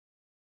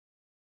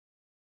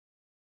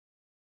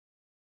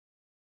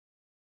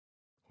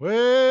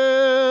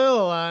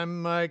Well,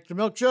 I'm Mike the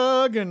Milk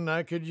Jug, and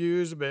I could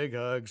use a big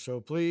hug,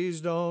 so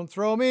please don't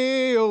throw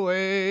me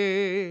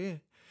away.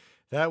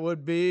 That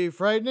would be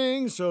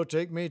frightening, so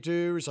take me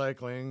to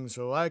recycling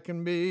so I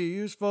can be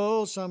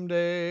useful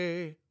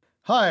someday.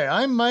 Hi,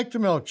 I'm Mike the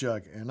Milk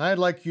Jug, and I'd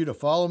like you to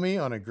follow me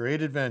on a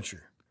great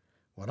adventure.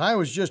 When I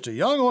was just a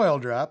young oil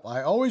drop,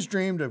 I always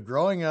dreamed of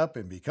growing up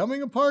and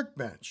becoming a park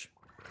bench.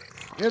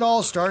 It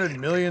all started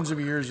millions of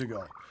years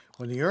ago,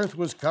 when the earth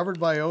was covered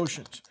by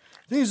oceans.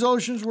 These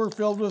oceans were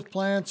filled with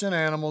plants and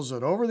animals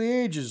that over the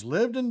ages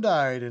lived and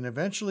died and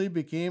eventually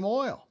became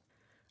oil.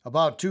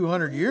 About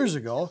 200 years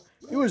ago,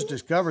 it was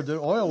discovered that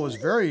oil was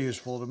very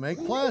useful to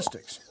make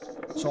plastics.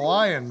 So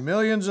I and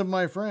millions of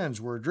my friends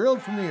were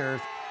drilled from the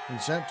earth and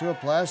sent to a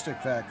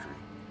plastic factory.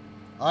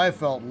 I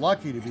felt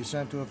lucky to be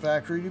sent to a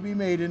factory to be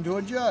made into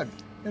a jug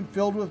and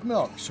filled with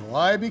milk, so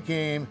I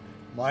became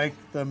Mike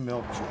the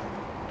Milk Jug.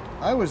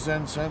 I was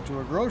then sent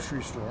to a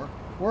grocery store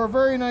where a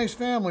very nice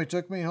family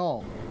took me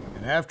home.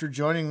 And after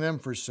joining them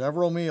for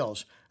several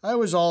meals, I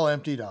was all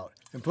emptied out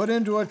and put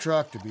into a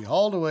truck to be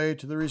hauled away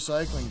to the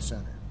recycling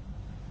center.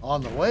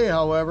 On the way,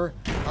 however,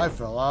 I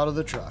fell out of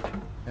the truck,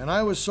 and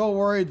I was so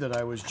worried that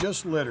I was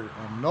just litter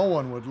and no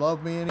one would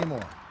love me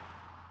anymore.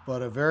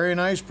 But a very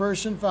nice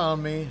person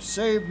found me,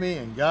 saved me,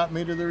 and got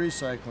me to the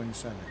recycling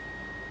center.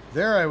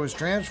 There I was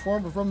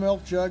transformed from a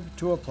milk jug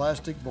to a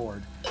plastic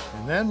board,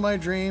 and then my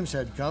dreams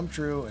had come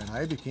true and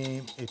I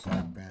became a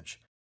park bench.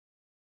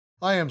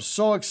 I am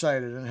so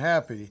excited and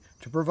happy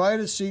to provide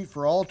a seat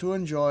for all to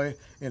enjoy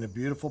in a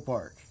beautiful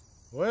park.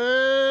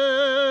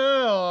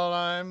 Well,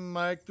 I'm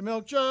Mike the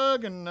Milk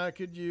Jug, and I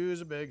could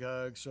use a big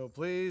hug, so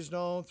please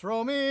don't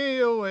throw me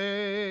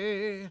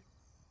away.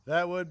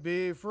 That would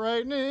be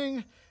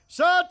frightening,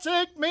 so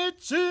take me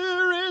to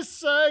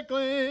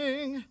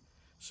recycling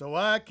so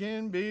I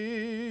can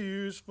be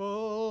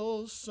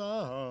useful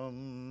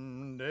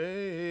someday.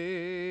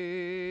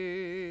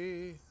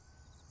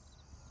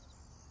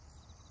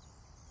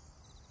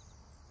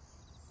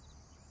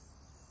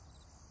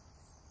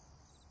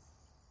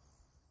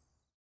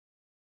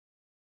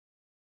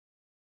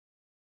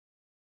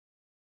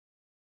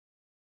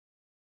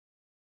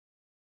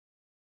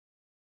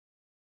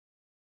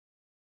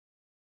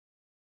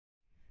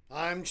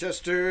 I'm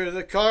Chester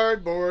the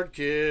Cardboard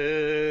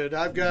Kid.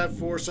 I've got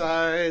 4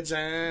 sides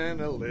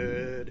and a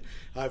lid.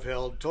 I've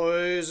held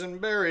toys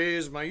and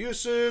berries. My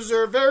uses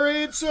are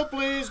varied, so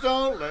please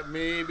don't let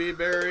me be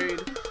buried.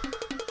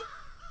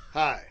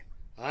 Hi,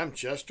 I'm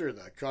Chester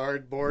the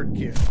Cardboard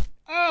Kid.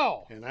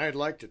 Ow! And I'd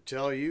like to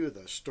tell you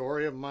the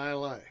story of my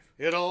life.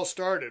 It all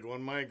started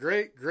when my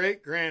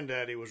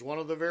great-great-granddaddy was one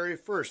of the very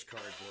first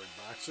cardboard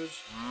boxes.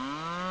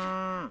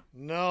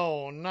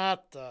 No,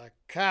 not the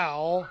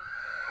cow.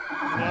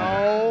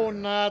 No,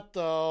 not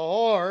the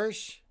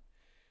horse.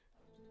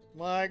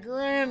 My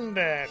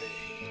granddaddy.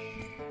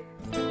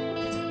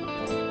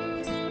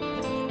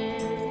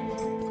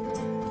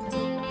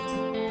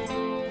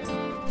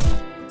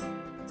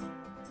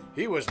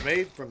 He was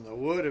made from the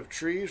wood of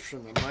trees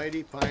from the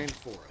mighty pine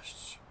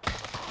forests.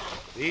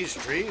 These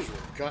trees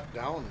were cut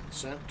down and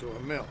sent to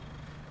a mill,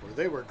 where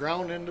they were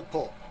ground into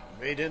pulp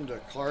and made into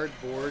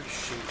cardboard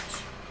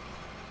sheets.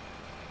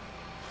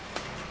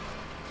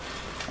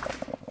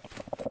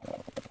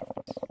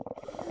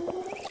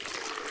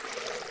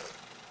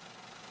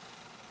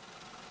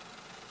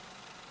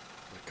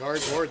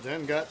 Cardboard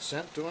then got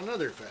sent to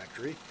another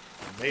factory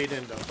and made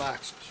into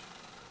boxes.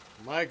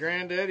 My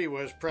granddaddy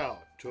was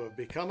proud to have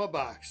become a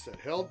box that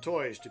held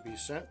toys to be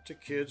sent to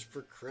kids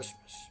for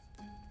Christmas.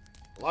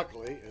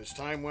 Luckily, as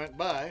time went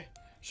by,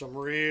 some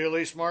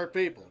really smart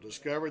people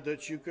discovered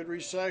that you could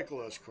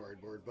recycle those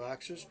cardboard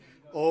boxes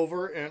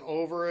over and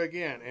over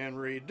again and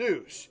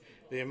reduce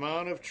the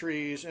amount of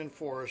trees and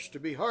forests to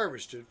be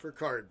harvested for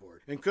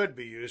cardboard and could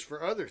be used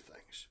for other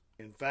things.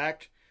 In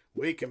fact,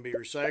 we can be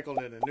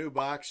recycled into new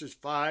boxes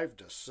 5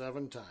 to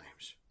 7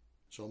 times.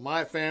 So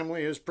my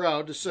family is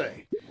proud to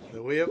say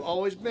that we have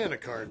always been a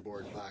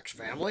cardboard box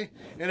family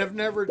and have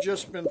never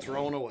just been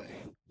thrown away.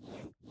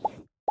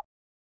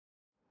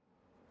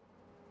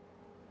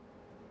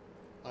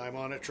 I'm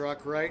on a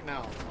truck right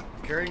now,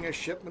 carrying a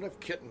shipment of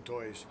kitten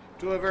toys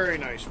to a very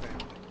nice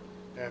family.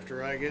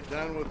 After I get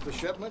done with the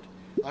shipment,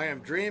 I am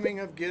dreaming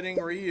of getting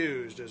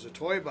reused as a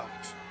toy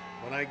box.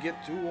 When I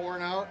get too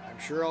worn out, I'm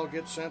sure I'll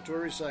get sent to a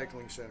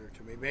recycling center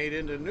to be made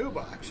into a new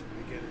box and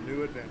begin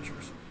new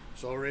adventures.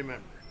 So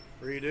remember,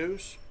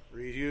 reduce,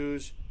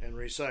 reuse, and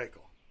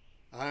recycle.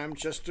 I'm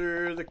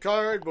Chester the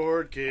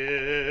Cardboard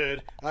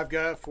Kid. I've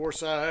got 4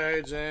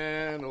 sides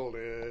and a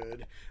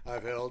lid.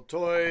 I've held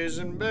toys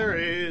and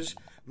berries.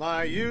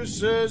 My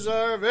uses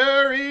are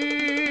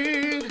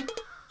varied.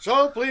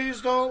 So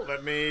please don't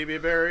let me be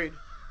buried.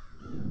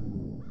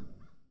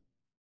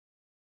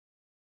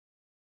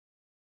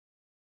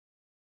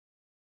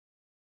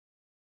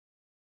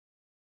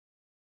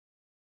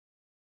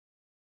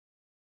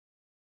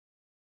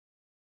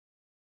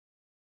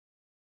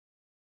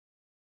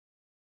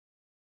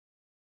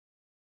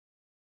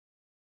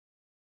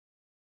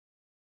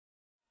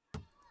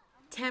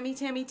 Tammy,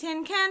 Tammy,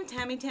 tin can,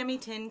 Tammy, Tammy,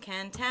 tin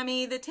can,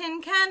 Tammy the tin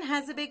can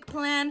has a big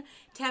plan.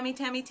 Tammy,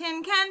 Tammy,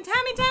 tin can,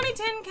 Tammy, Tammy,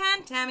 tin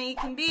can, Tammy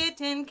can be a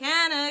tin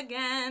can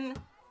again.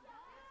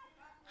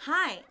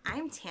 Hi,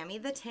 I'm Tammy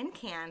the Tin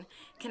Can.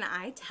 Can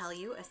I tell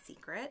you a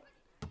secret?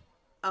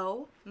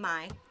 Oh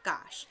my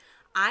gosh,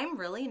 I'm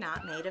really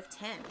not made of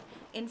tin.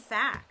 In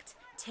fact,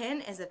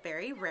 tin is a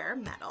very rare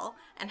metal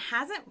and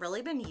hasn't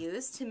really been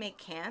used to make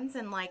cans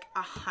in like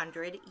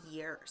 100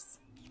 years.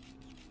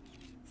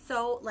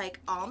 So like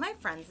all my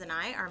friends and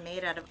I are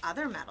made out of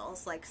other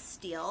metals like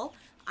steel,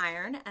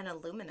 iron, and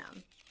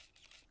aluminum.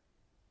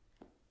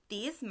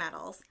 These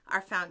metals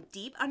are found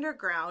deep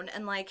underground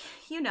and like,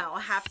 you know,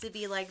 have to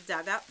be like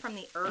dug up from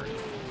the earth.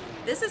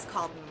 This is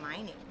called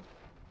mining.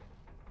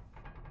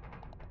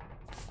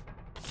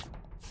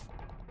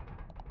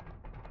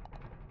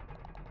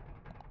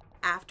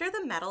 After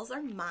the metals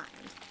are mined,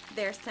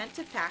 they're sent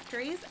to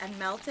factories and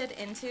melted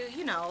into,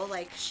 you know,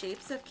 like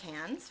shapes of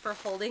cans for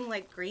holding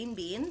like green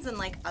beans and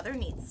like other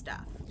neat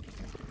stuff.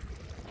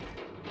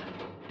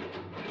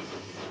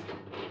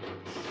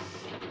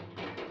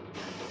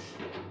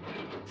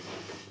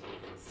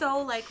 So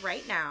like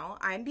right now,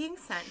 I'm being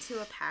sent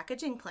to a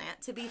packaging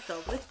plant to be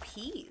filled with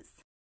peas.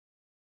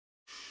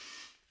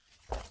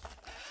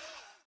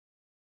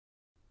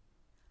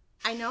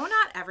 I know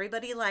not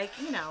everybody like,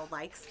 you know,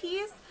 likes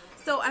peas,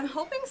 so I'm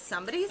hoping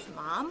somebody's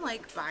mom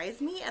like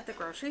buys me at the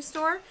grocery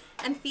store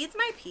and feeds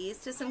my peas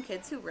to some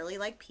kids who really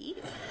like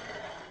peas.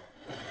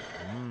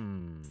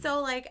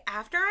 So like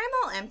after I'm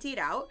all emptied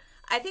out,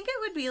 I think it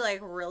would be like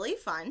really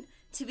fun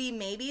to be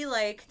maybe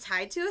like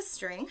tied to a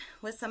string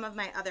with some of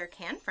my other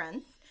can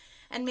friends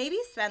and maybe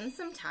spend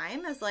some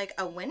time as like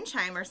a wind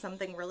chime or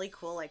something really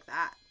cool like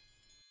that.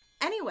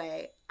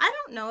 Anyway, I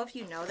don't know if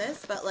you know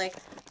this, but like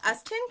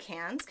us tin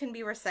cans can be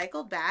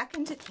recycled back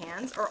into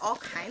cans or all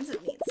kinds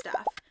of neat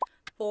stuff.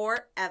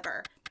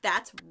 Forever.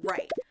 That's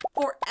right.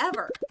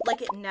 Forever.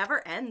 Like it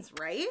never ends,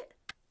 right?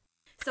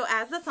 So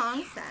as the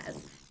song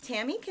says,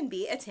 Tammy can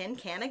be a tin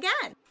can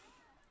again.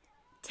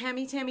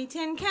 Tammy, Tammy,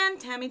 tin can,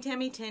 Tammy,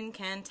 Tammy, tin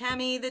can,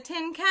 Tammy the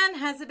tin can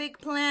has a big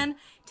plan.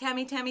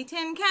 Tammy, Tammy,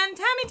 tin can,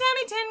 Tammy,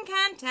 Tammy, tin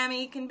can,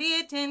 Tammy can be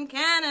a tin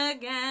can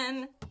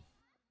again.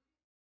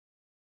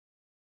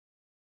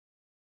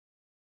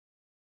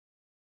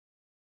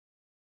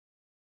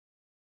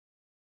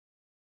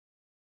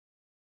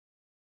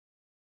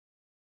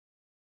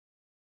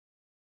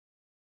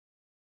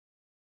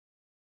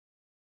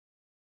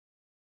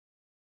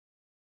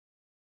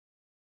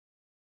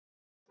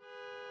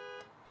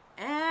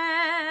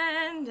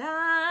 And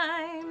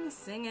I'm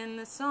singing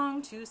the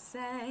song to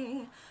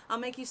say I'll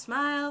make you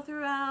smile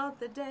throughout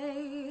the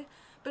day,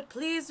 but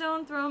please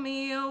don't throw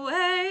me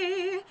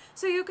away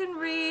so you can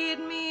read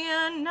me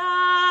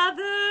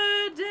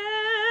another day.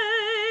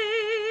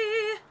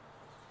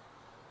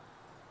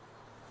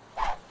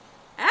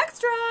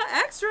 Extra,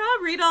 extra,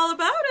 read all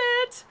about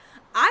it.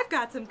 I've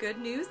got some good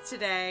news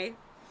today.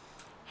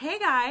 Hey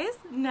guys,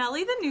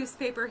 Nellie the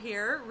newspaper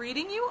here,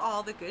 reading you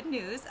all the good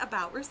news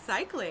about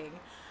recycling.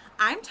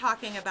 I'm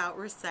talking about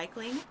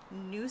recycling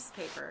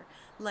newspaper,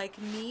 like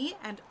me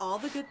and all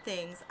the good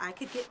things I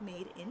could get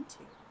made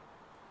into.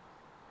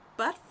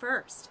 But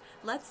first,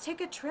 let's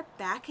take a trip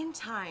back in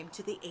time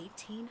to the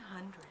 1800s.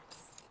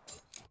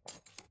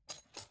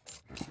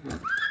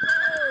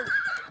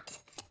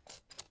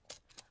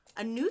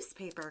 A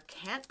newspaper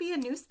can't be a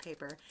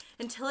newspaper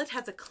until it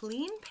has a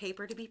clean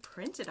paper to be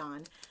printed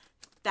on.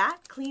 That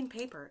clean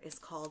paper is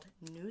called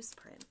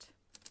newsprint.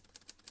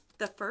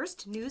 The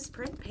first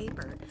newsprint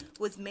paper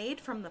was made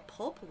from the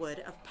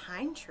pulpwood of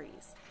pine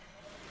trees.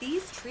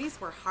 These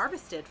trees were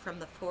harvested from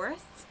the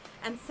forests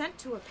and sent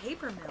to a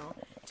paper mill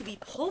to be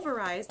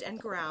pulverized and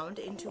ground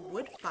into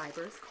wood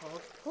fibers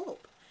called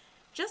pulp,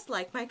 just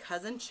like my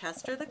cousin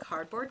Chester the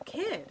Cardboard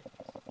Kid.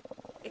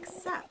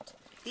 Except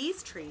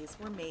these trees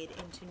were made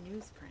into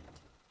newsprint.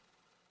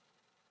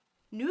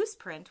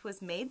 Newsprint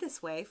was made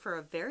this way for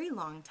a very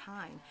long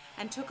time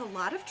and took a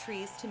lot of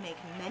trees to make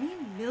many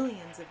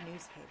millions of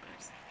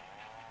newspapers.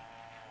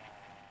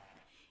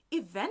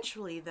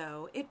 Eventually,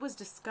 though, it was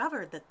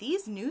discovered that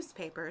these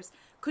newspapers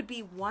could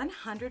be 100%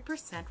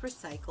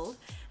 recycled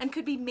and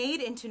could be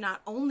made into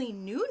not only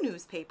new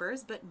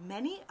newspapers, but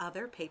many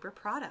other paper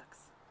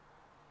products.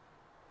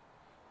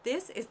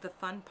 This is the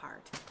fun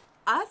part.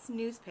 Us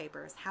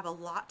newspapers have a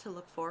lot to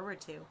look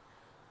forward to.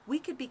 We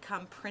could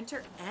become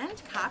printer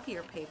and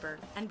copier paper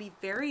and be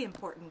very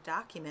important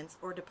documents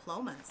or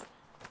diplomas.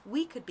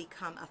 We could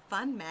become a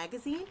fun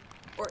magazine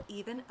or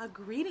even a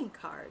greeting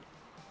card.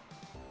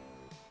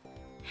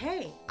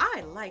 Hey,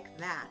 I like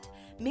that.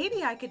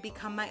 Maybe I could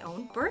become my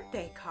own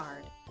birthday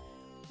card.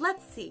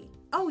 Let's see.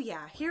 Oh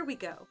yeah, here we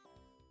go.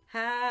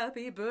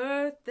 Happy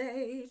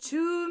birthday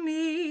to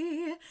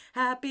me.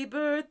 Happy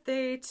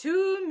birthday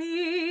to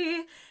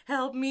me.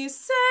 Help me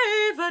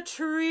save a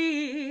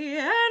tree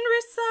and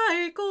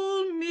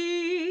recycle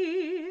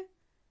me.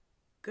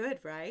 Good,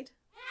 right?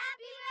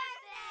 Happy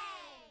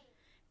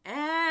birthday!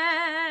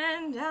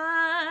 And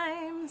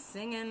I'm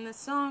singing the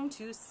song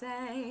to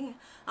say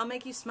I'll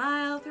make you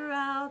smile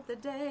throughout the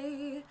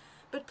day,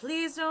 but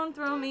please don't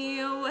throw me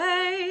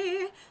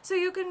away so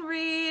you can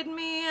read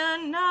me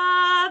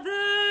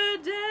another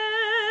day.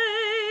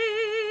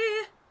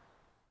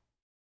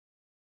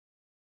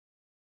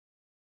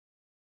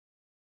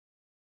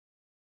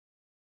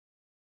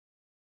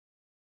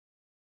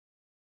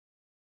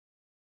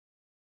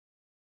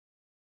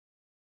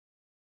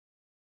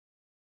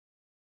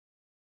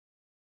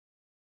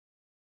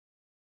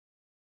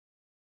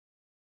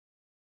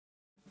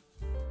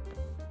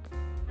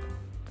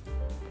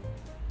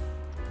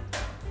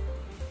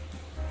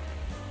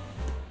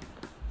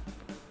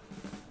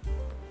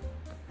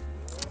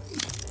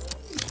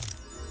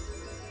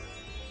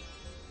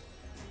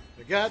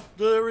 I got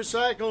the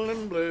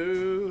recycling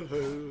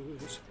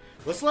blues.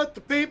 Let's let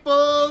the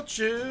people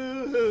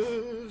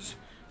choose.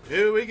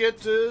 Do we get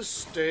to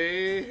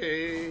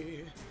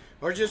stay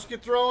or just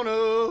get thrown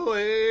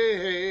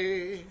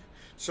away?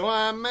 So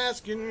I'm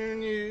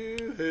asking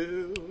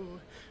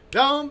you,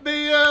 don't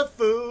be a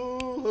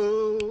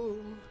fool.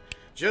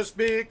 Just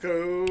be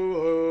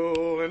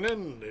cool and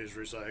end these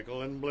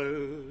recycling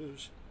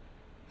blues.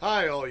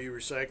 Hi, all you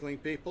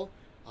recycling people.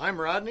 I'm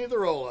Rodney the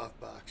Roll-Off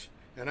Box,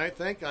 and I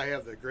think I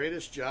have the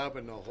greatest job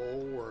in the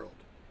whole world.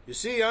 You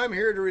see, I'm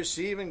here to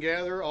receive and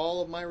gather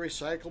all of my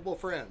recyclable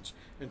friends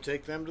and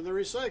take them to the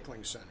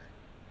recycling center.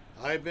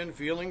 I've been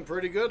feeling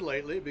pretty good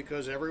lately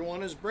because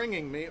everyone is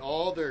bringing me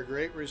all their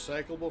great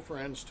recyclable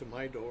friends to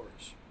my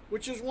doors,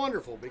 which is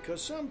wonderful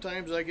because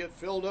sometimes I get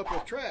filled up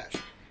with trash,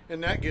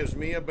 and that gives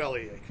me a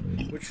bellyache,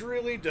 which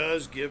really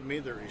does give me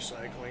the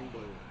recycling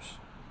blues.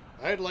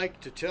 I'd like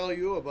to tell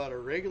you about a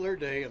regular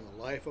day in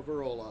the life of a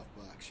roll-off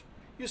box.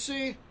 You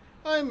see,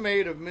 I'm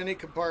made of many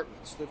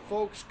compartments that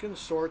folks can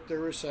sort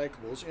their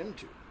recyclables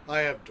into. I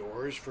have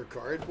doors for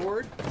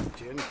cardboard,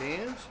 tin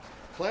cans,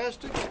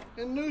 plastics,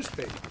 and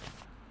newspaper.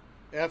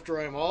 After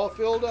I'm all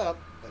filled up,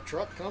 a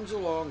truck comes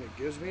along and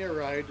gives me a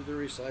ride to the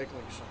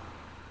recycling center.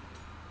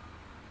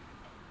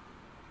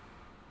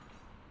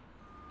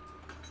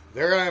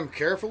 There I am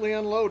carefully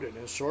unloaded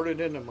and sorted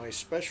into my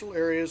special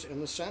areas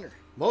in the center.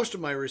 Most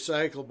of my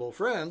recyclable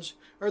friends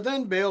are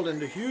then baled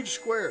into huge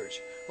squares,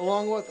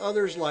 along with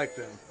others like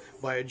them,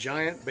 by a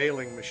giant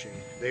baling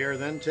machine. They are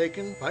then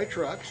taken by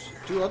trucks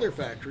to other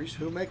factories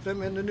who make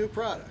them into new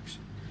products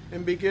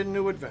and begin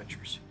new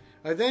adventures.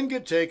 I then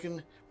get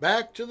taken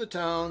back to the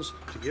towns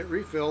to get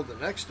refilled the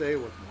next day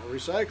with more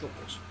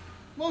recyclables.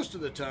 Most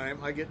of the time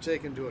I get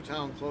taken to a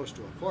town close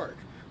to a park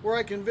where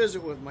I can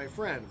visit with my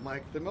friend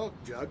Mike the Milk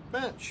Jug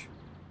Bench.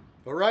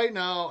 But right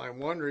now I'm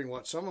wondering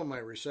what some of my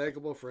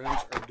recyclable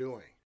friends are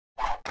doing.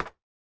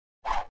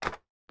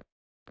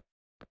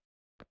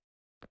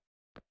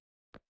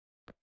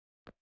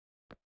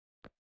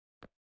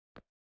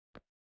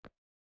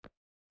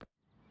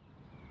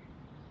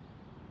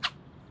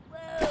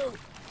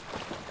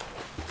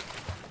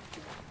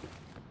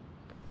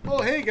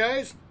 Oh, hey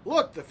guys,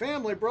 look, the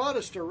family brought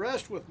us to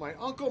rest with my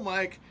Uncle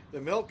Mike, the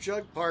Milk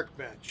Jug Park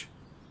Bench.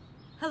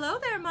 Hello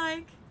there,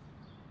 Mike.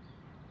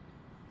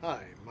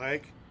 Hi,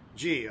 Mike.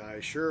 Gee, I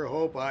sure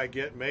hope I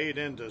get made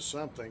into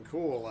something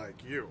cool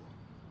like you.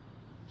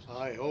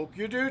 I hope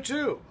you do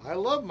too. I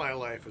love my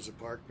life as a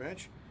park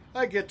bench.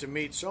 I get to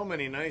meet so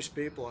many nice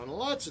people, and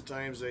lots of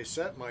times they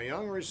set my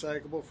young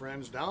recyclable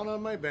friends down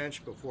on my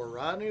bench before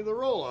Rodney the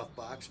Roll-Off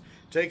Box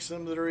takes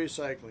them to the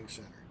recycling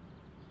center.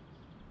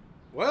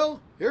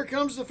 Well, here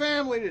comes the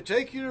family to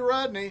take you to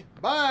Rodney.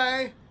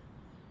 Bye!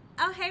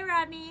 Oh, hey,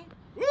 Rodney.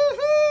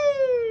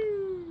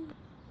 Woohoo!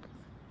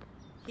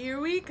 Here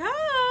we come.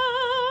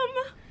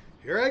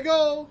 Here I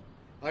go.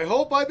 I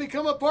hope I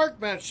become a park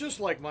bench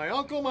just like my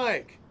Uncle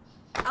Mike.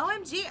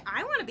 OMG,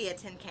 I want to be a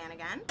tin can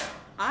again.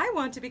 I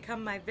want to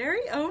become my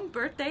very own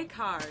birthday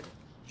card.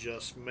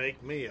 Just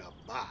make me a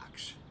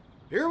box.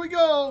 Here we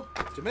go,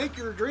 to make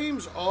your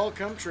dreams all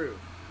come true.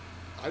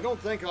 I don't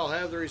think I'll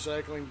have the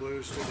recycling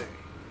blues today.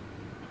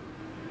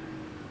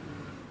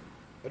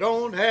 I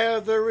don't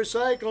have the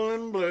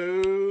recycling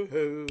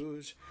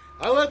blues.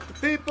 I let the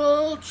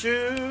people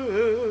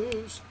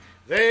choose.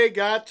 They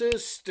got to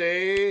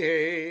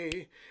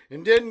stay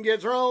and didn't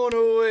get thrown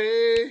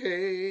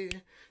away.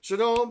 So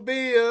don't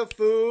be a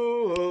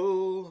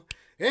fool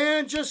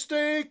and just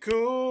stay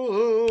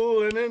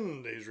cool and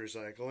end these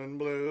recycling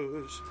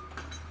blues.